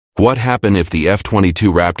What happened if the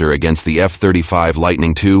F-22 Raptor against the F-35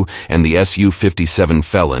 Lightning II and the Su-57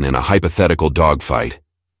 Felon in a hypothetical dogfight?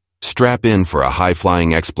 Strap in for a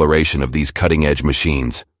high-flying exploration of these cutting-edge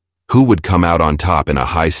machines. Who would come out on top in a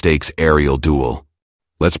high-stakes aerial duel?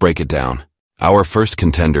 Let's break it down. Our first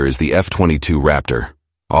contender is the F-22 Raptor,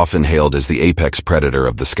 often hailed as the apex predator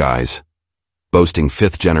of the skies. Boasting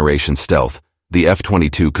fifth-generation stealth, the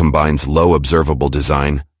F-22 combines low observable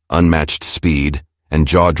design, unmatched speed, and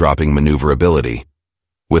jaw-dropping maneuverability.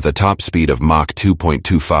 With a top speed of Mach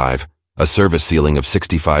 2.25, a service ceiling of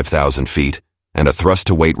 65,000 feet, and a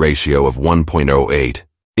thrust-to-weight ratio of 1.08,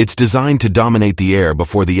 it's designed to dominate the air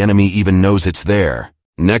before the enemy even knows it's there.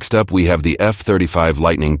 Next up, we have the F-35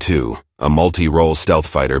 Lightning II, a multi-role stealth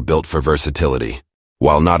fighter built for versatility.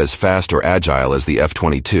 While not as fast or agile as the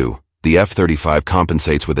F-22, the F-35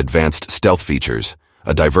 compensates with advanced stealth features,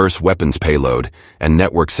 a diverse weapons payload, and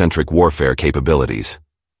network-centric warfare capabilities.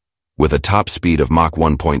 With a top speed of Mach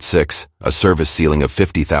 1.6, a service ceiling of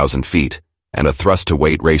 50,000 feet, and a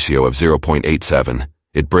thrust-to-weight ratio of 0.87,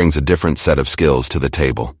 it brings a different set of skills to the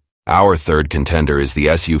table. Our third contender is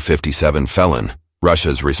the Su-57 Felon,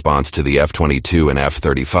 Russia's response to the F-22 and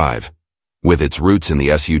F-35. With its roots in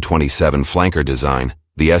the Su-27 flanker design,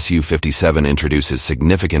 the Su-57 introduces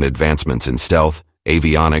significant advancements in stealth,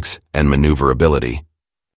 avionics, and maneuverability.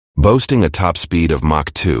 Boasting a top speed of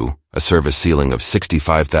Mach 2, a service ceiling of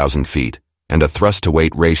 65,000 feet, and a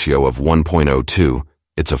thrust-to-weight ratio of 1.02,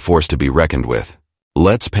 it's a force to be reckoned with.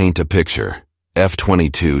 Let's paint a picture.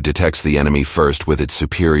 F-22 detects the enemy first with its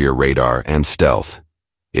superior radar and stealth.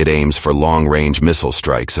 It aims for long-range missile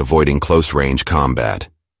strikes, avoiding close-range combat.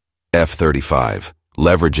 F-35,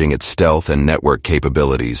 leveraging its stealth and network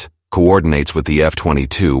capabilities, coordinates with the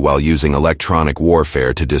F-22 while using electronic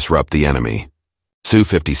warfare to disrupt the enemy.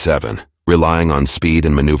 Su-57, relying on speed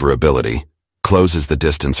and maneuverability, closes the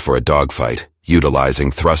distance for a dogfight,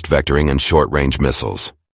 utilizing thrust vectoring and short-range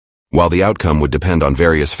missiles. While the outcome would depend on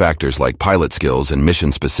various factors like pilot skills and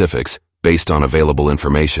mission specifics, based on available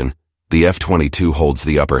information, the F-22 holds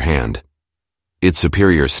the upper hand. Its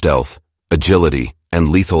superior stealth, agility, and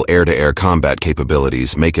lethal air-to-air combat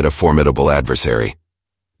capabilities make it a formidable adversary.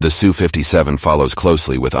 The Su-57 follows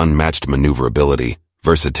closely with unmatched maneuverability,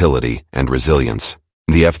 versatility, and resilience.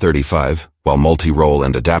 The F-35, while multi-role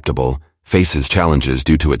and adaptable, faces challenges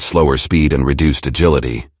due to its slower speed and reduced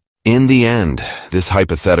agility. In the end, this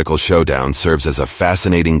hypothetical showdown serves as a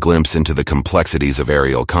fascinating glimpse into the complexities of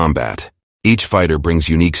aerial combat. Each fighter brings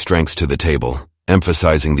unique strengths to the table,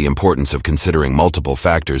 emphasizing the importance of considering multiple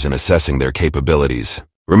factors and assessing their capabilities.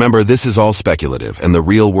 Remember, this is all speculative, and the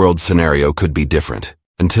real-world scenario could be different.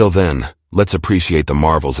 Until then, let's appreciate the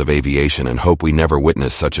marvels of aviation and hope we never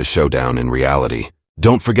witness such a showdown in reality.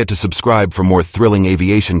 Don't forget to subscribe for more thrilling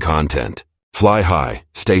aviation content. Fly high,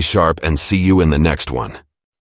 stay sharp, and see you in the next one.